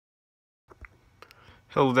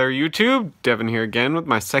Hello there YouTube, Devin here again with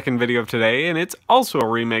my second video of today, and it's also a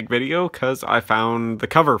remake video because I found the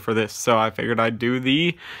cover for this, so I figured I'd do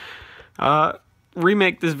the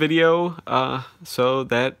remake this video so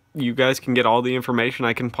that you guys can get all the information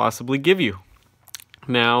I can possibly give you.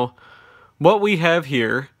 Now, what we have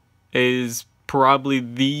here is probably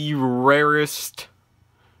the rarest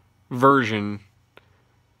version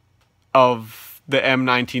of the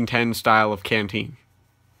M1910 style of canteen.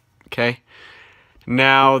 Okay?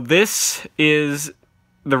 Now, this is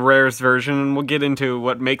the rarest version, and we'll get into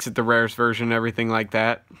what makes it the rarest version and everything like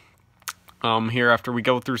that here after we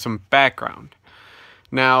go through some background.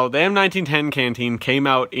 Now, the M1910 canteen came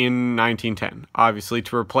out in 1910, obviously,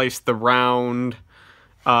 to replace the round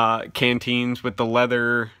canteens with the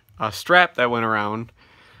leather strap that went around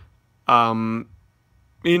in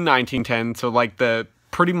 1910. So, like,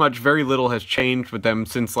 pretty much very little has changed with them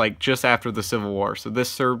since, like, just after the Civil War. So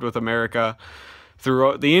this served with America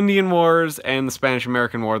through the Indian Wars and the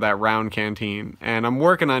Spanish-American War, that round canteen. And I'm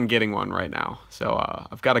working on getting one right now. So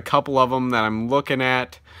I've got a couple of them that I'm looking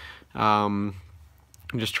at. I'm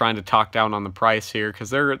just trying to talk down on the price here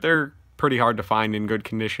because they're pretty hard to find in good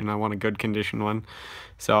condition. I want a good condition one.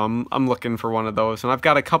 So I'm looking for one of those. And I've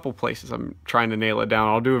got a couple places I'm trying to nail it down.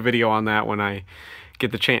 I'll do a video on that when I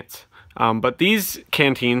get the chance. But these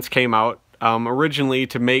canteens came out originally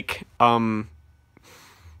to make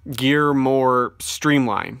gear more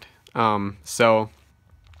streamlined. So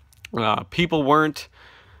people weren't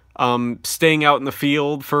staying out in the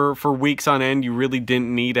field for weeks on end. You really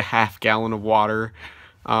didn't need a half gallon of water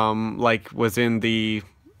like was in the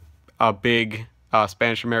big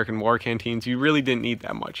Spanish-American War canteens. You really didn't need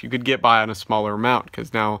that much. You could get by on a smaller amount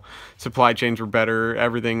because now supply chains were better.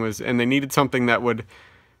 Everything was, and they needed something that would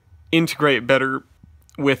integrate better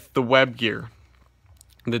with the web gear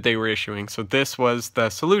that they were issuing. So this was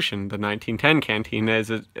the solution. The 1910 canteen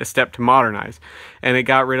is a step to modernize, and it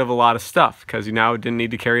got rid of a lot of stuff because you now didn't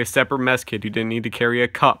need to carry a separate mess kit. You didn't need to carry a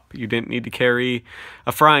cup. You didn't need to carry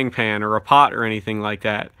a frying pan or a pot or anything like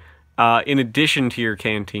that. In addition to your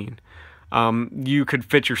canteen, you could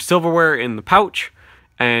fit your silverware in the pouch,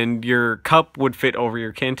 and your cup would fit over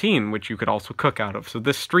your canteen, which you could also cook out of. So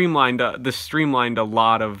this streamlined a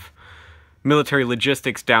lot of military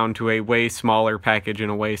logistics down to a way smaller package and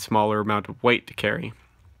a way smaller amount of weight to carry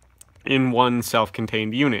in one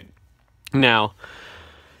self-contained unit. Now,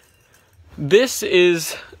 this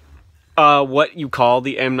is what you call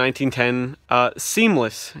the M1910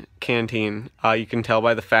 seamless canteen. You can tell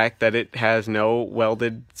by the fact that it has no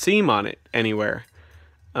welded seam on it anywhere,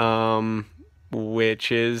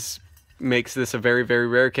 which makes this a very, very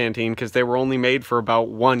rare canteen because they were only made for about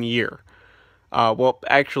 1 year. Well,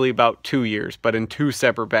 actually about 2 years, but in 2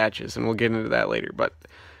 separate batches, and we'll get into that later. But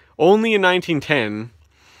only in 1910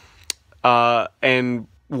 and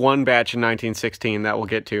 1 batch in 1916 that we'll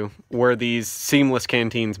get to were these seamless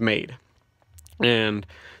canteens made. And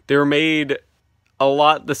they were made a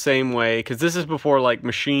lot the same way, because this is before, like,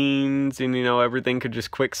 machines and, you know, everything could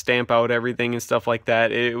just quick stamp out everything and stuff like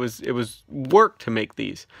that. It was work to make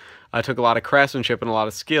these. It took a lot of craftsmanship and a lot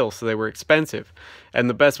of skill, so they were expensive. And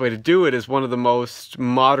the best way to do it is one of the most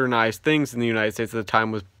modernized things in the United States at the time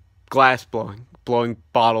was glass blowing. Blowing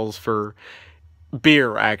bottles for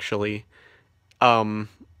beer, actually,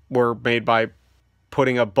 were made by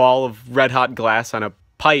putting a ball of red-hot glass on a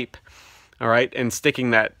pipe, all right, and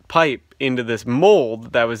sticking that pipe into this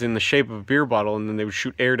mold that was in the shape of a beer bottle, and then they would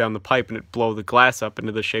shoot air down the pipe and it'd blow the glass up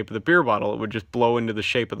into the shape of the beer bottle. It would just blow into the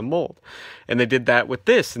shape of the mold. And they did that with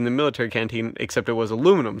this in the military canteen, except it was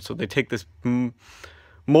aluminum. So they take this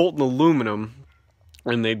molten aluminum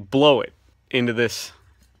and they'd blow it into this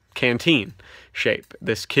canteen shape,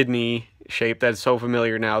 this kidney shape that's so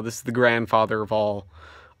familiar now. This is the grandfather of all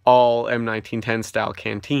M1910 style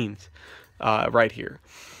canteens right here.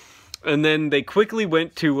 And then they quickly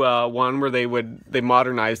went to one where they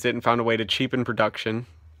modernized it and found a way to cheapen production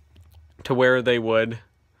to where they would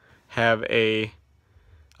have a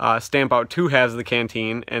stamp out 2 halves of the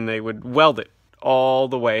canteen, and they would weld it all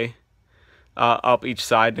the way up each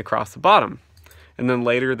side and across the bottom. And then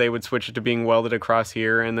later they would switch it to being welded across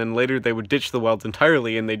here, and then later they would ditch the welds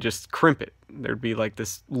entirely and they'd just crimp it. There'd be like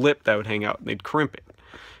this lip that would hang out, and they'd crimp it,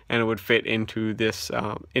 and it would fit into this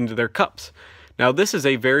into their cups. Now, this is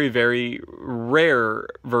a very, very rare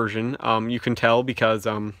version. You can tell because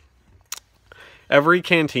every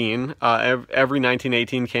canteen, every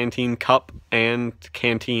 1918 canteen cup and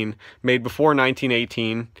canteen made before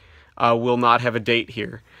 1918 will not have a date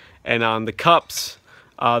here. And on the cups,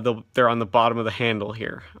 they're on the bottom of the handle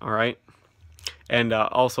here, all right? And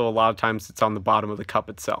also, a lot of times, it's on the bottom of the cup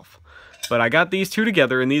itself. But I got these two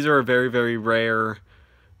together, and these are a very, very rare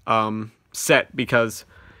set, because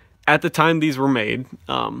at the time these were made,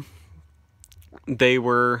 they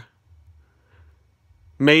were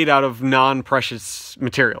made out of non-precious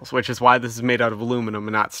materials, which is why this is made out of aluminum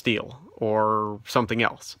and not steel or something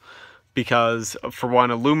else. Because, for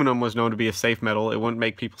one, aluminum was known to be a safe metal. It wouldn't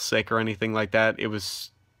make people sick or anything like that. It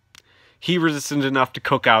was heat-resistant enough to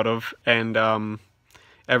cook out of, and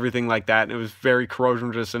everything like that. And it was very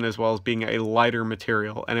corrosion-resistant, as well as being a lighter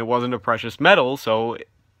material. And it wasn't a precious metal, so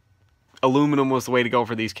aluminum was the way to go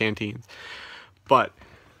for these canteens. But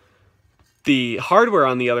the hardware,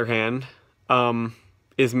 on the other hand,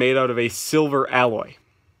 is made out of a silver alloy.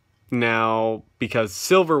 Now, because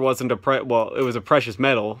silver wasn't it was a precious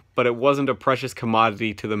metal, but it wasn't a precious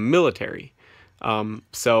commodity to the military.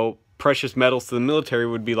 So precious metals to the military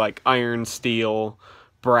would be like iron, steel,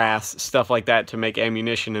 brass, stuff like that, to make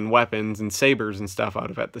ammunition and weapons and sabers and stuff out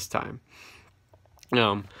of at this time.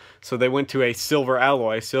 So they went to a silver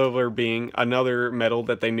alloy, silver being another metal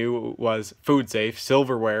that they knew was food safe.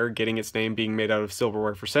 Silverware, getting its name being made out of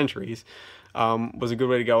silverware for centuries, was a good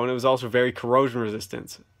way to go. And it was also very corrosion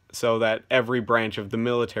resistant, so that every branch of the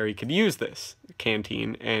military could use this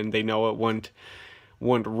canteen, and they know it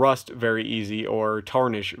wouldn't rust very easy or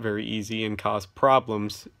tarnish very easy and cause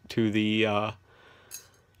problems to the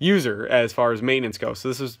user as far as maintenance goes. So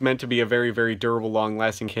this was meant to be a very, very durable,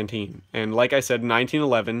 long-lasting canteen. And like I said, in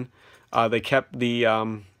 1911, they kept the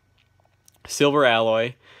silver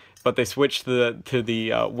alloy, but they switched to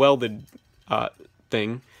the welded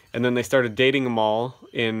thing, and then they started dating them all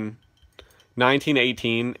in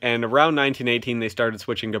 1918, and around 1918 they started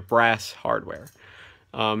switching to brass hardware.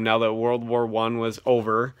 Now that World War I was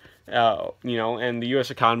over, you know, and the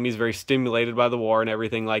U.S. economy is very stimulated by the war and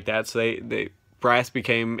everything like that, so brass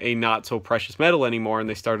became a not so precious metal anymore, and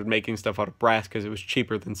they started making stuff out of brass because it was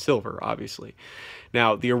cheaper than silver, obviously.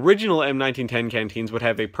 Now, the original M1910 canteens would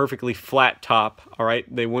have a perfectly flat top, all right?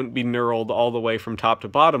 They wouldn't be knurled all the way from top to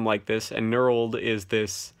bottom like this, and knurled is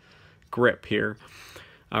this grip here.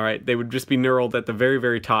 All right, they would just be knurled at the very,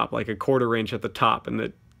 very top, like a 1/4 inch at the top, and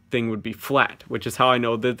the thing would be flat, which is how I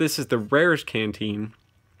know that this is the rarest canteen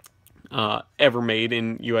ever made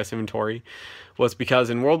in U.S. inventory, was because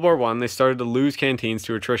in World War I, they started to lose canteens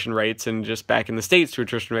to attrition rates, and just back in the States to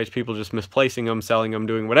attrition rates, people just misplacing them, selling them,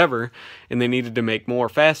 doing whatever, and they needed to make more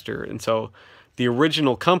faster. And so the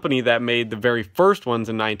original company that made the very first ones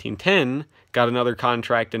in 1910 got another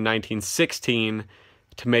contract in 1916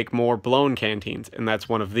 to make more blown canteens, and that's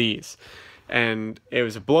one of these. And it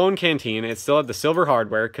was a blown canteen. It still had the silver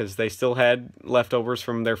hardware because they still had leftovers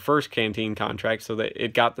from their first canteen contract, so that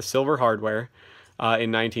it got the silver hardware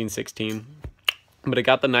in 1916. But it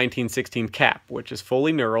got the 1916 cap, which is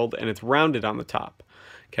fully knurled, and it's rounded on the top.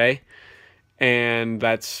 Okay? And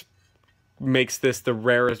that's makes this the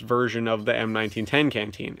rarest version of the M1910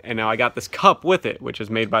 canteen. And now I got this cup with it, which is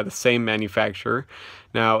made by the same manufacturer.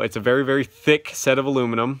 Now, it's a very, very thick set of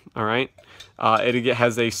aluminum, all right? It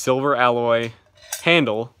has a silver alloy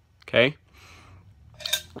handle, okay?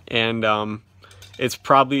 And it's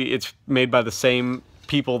made by the same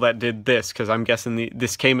people that did this, because I'm guessing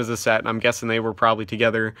this came as a set, and I'm guessing they were probably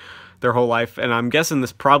together their whole life, and I'm guessing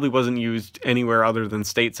this probably wasn't used anywhere other than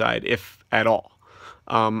stateside, if at all.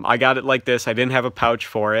 I got it like this. I didn't have a pouch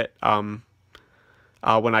for it. When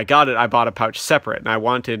I got it, I bought a pouch separate, and I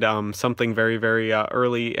wanted something very, very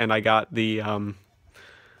early, and I got the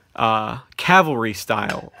cavalry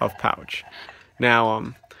style of pouch.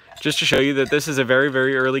 Now, just to show you that this is a very,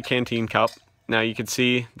 very early canteen cup. Now, you can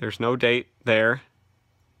see there's no date there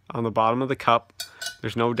on the bottom of the cup.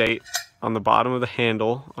 There's no date on the bottom of the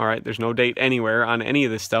handle. All right, there's no date anywhere on any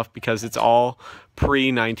of this stuff because it's all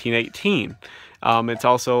pre-1918. It's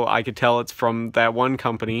also, I could tell it's from that one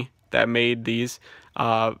company that made these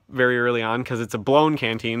very early on, because it's a blown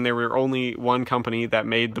canteen. There were only one company that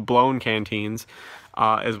made the blown canteens,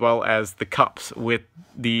 as well as the cups with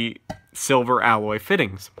the silver alloy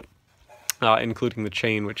fittings, including the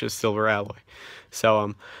chain, which is silver alloy.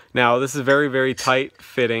 So now this is very, very tight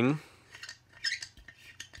fitting,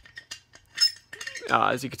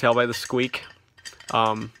 as you can tell by the squeak.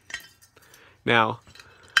 Now,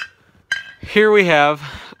 here we have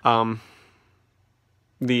another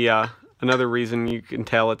reason you can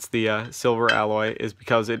tell it's the silver alloy is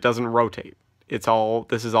because it doesn't rotate.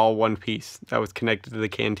 This is all one piece that was connected to the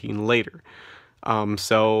canteen later.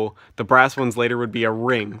 So the brass ones later would be a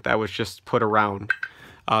ring that was just put around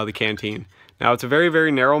the canteen. Now, it's a very,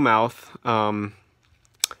 very narrow mouth.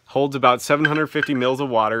 Holds about 750 mils of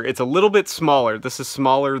water. It's a little bit smaller. This is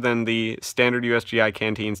smaller than the standard USGI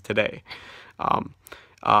canteens today.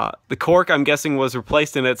 The cork, I'm guessing, was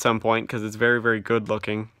replaced in it at some point because it's very, very good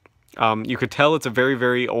looking. You could tell it's a very,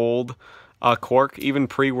 very old cork, even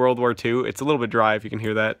pre-World War II. It's a little bit dry if you can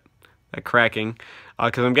hear that cracking,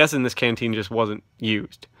 because I'm guessing this canteen just wasn't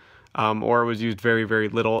used, or it was used very, very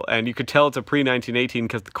little. And you could tell it's a pre-1918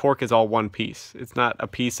 because the cork is all one piece. It's not a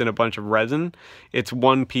piece and a bunch of resin. It's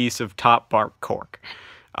one piece of top bark cork.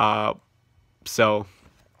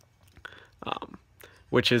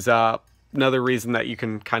 Which is another reason that you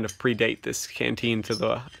can kind of predate this canteen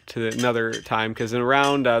to another time, because in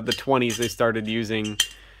around the 20s they started using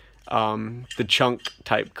the chunk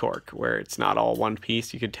type cork, where it's not all one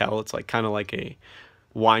piece. You could tell it's like kind of like a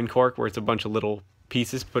wine cork where it's a bunch of little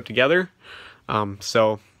pieces put together.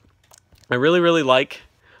 So I really, really like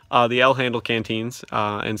the L-handle canteens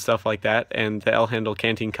and stuff like that, and the L-handle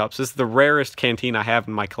canteen cups. This is the rarest canteen I have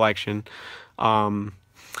in my collection. I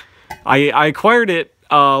acquired it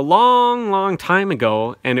a long time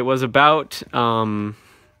ago, and it was about, I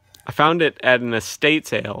found it at an estate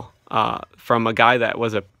sale from a guy that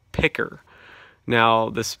was a picker. Now,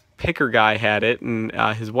 this picker guy had it, and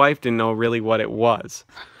his wife didn't know really what it was.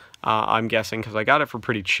 I'm guessing because I got it for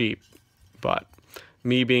pretty cheap. But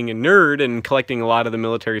me being a nerd and collecting a lot of the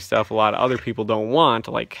military stuff a lot of other people don't want,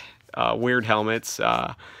 like weird helmets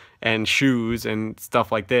and shoes and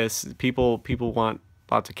stuff like this, people want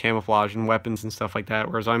lots of camouflage and weapons and stuff like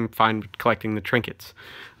that, whereas I'm fine with collecting the trinkets.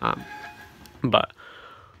 But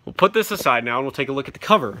we'll put this aside now and we'll take a look at the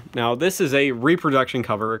cover. Now, this is a reproduction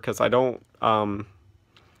cover because I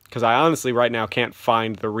honestly right now can't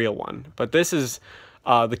find the real one. But this is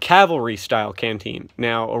the cavalry style canteen.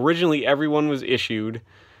 Now, originally everyone was issued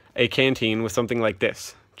a canteen with something like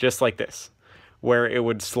this, just like this, where it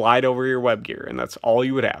would slide over your web gear, and that's all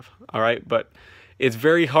you would have. All right, but it's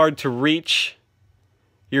very hard to reach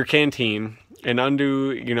your canteen and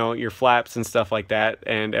undo, you know, your flaps and stuff like that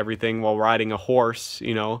and everything while riding a horse,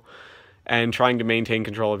 you know, and trying to maintain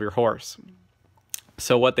control of your horse.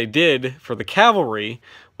 So what they did for the cavalry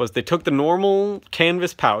was they took the normal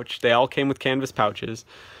canvas pouch, they all came with canvas pouches,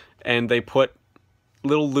 and they put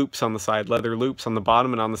little loops on the side, leather loops on the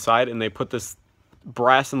bottom and on the side, and they put this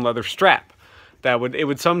brass and leather strap. It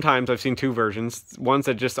would sometimes, I've seen two versions, ones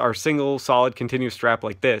that just are single solid continuous strap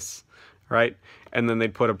like this, right? And then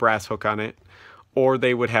they'd put a brass hook on it, or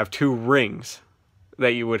they would have two rings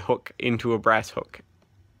that you would hook into a brass hook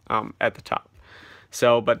at the top.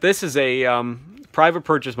 So, but this is a private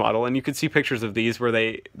purchase model, and you could see pictures of these where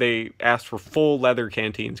they asked for full leather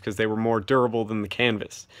canteens because they were more durable than the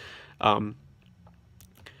canvas.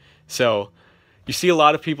 So you see a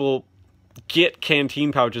lot of people get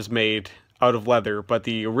canteen pouches made out of leather, but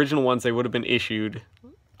the original ones they would have been issued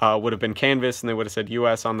would have been canvas, and they would have said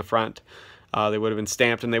US on the front. They would have been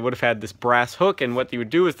stamped, and they would have had this brass hook. And what you would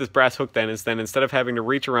do is this brass hook then instead of having to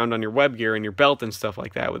reach around on your web gear and your belt and stuff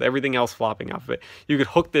like that with everything else flopping off of it, you could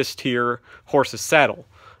hook this to your horse's saddle,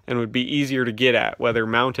 and it would be easier to get at, whether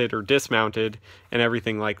mounted or dismounted and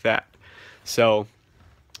everything like that. So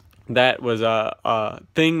that was a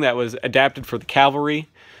thing that was adapted for the cavalry.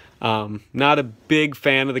 Not a big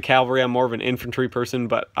fan of the cavalry. I'm more of an infantry person,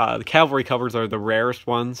 but the cavalry covers are the rarest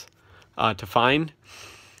ones to find.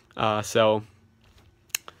 So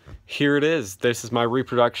here it is. This is my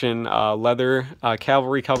reproduction leather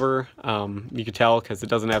cavalry cover. You can tell because it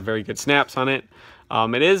doesn't have very good snaps on it.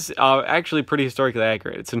 It is actually pretty historically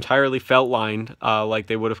accurate. It's entirely felt lined like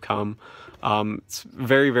they would have come. It's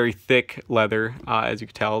very, very thick leather, as you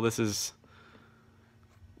can tell. This is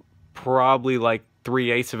probably like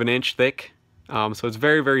 3/8 of an inch thick. So it's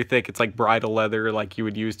very, very thick. It's like bridle leather, like you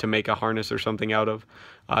would use to make a harness or something out of.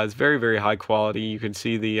 It's very, very high quality. You can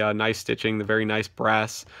see the nice stitching, the very nice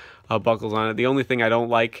brass buckles on it. The only thing I don't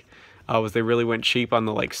like was they really went cheap on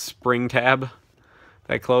the like spring tab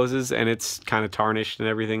that closes, and it's kind of tarnished and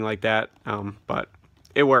everything like that. But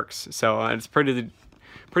it works. So it's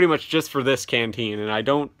pretty much just for this canteen, and I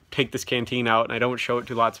don't take this canteen out and I don't show it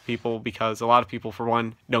to lots of people because a lot of people, for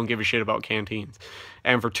one, don't give a shit about canteens,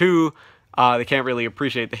 and for two, they can't really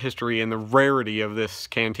appreciate the history and the rarity of this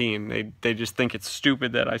canteen. They just think it's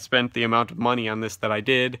stupid that I spent the amount of money on this that I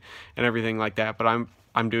did and everything like that, but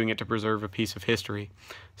I'm doing it to preserve a piece of history.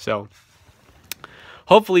 So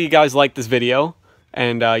hopefully you guys like this video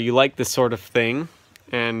and you like this sort of thing,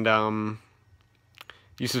 and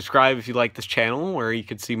you subscribe if you like this channel where you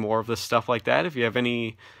could see more of this stuff like that. If you have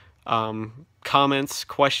any comments,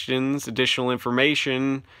 questions, additional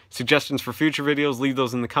information, suggestions for future videos, leave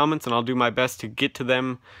those in the comments and I'll do my best to get to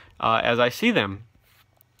them as I see them.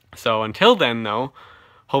 So until then though,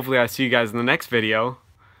 hopefully I see you guys in the next video,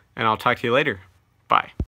 and I'll talk to you later. Bye.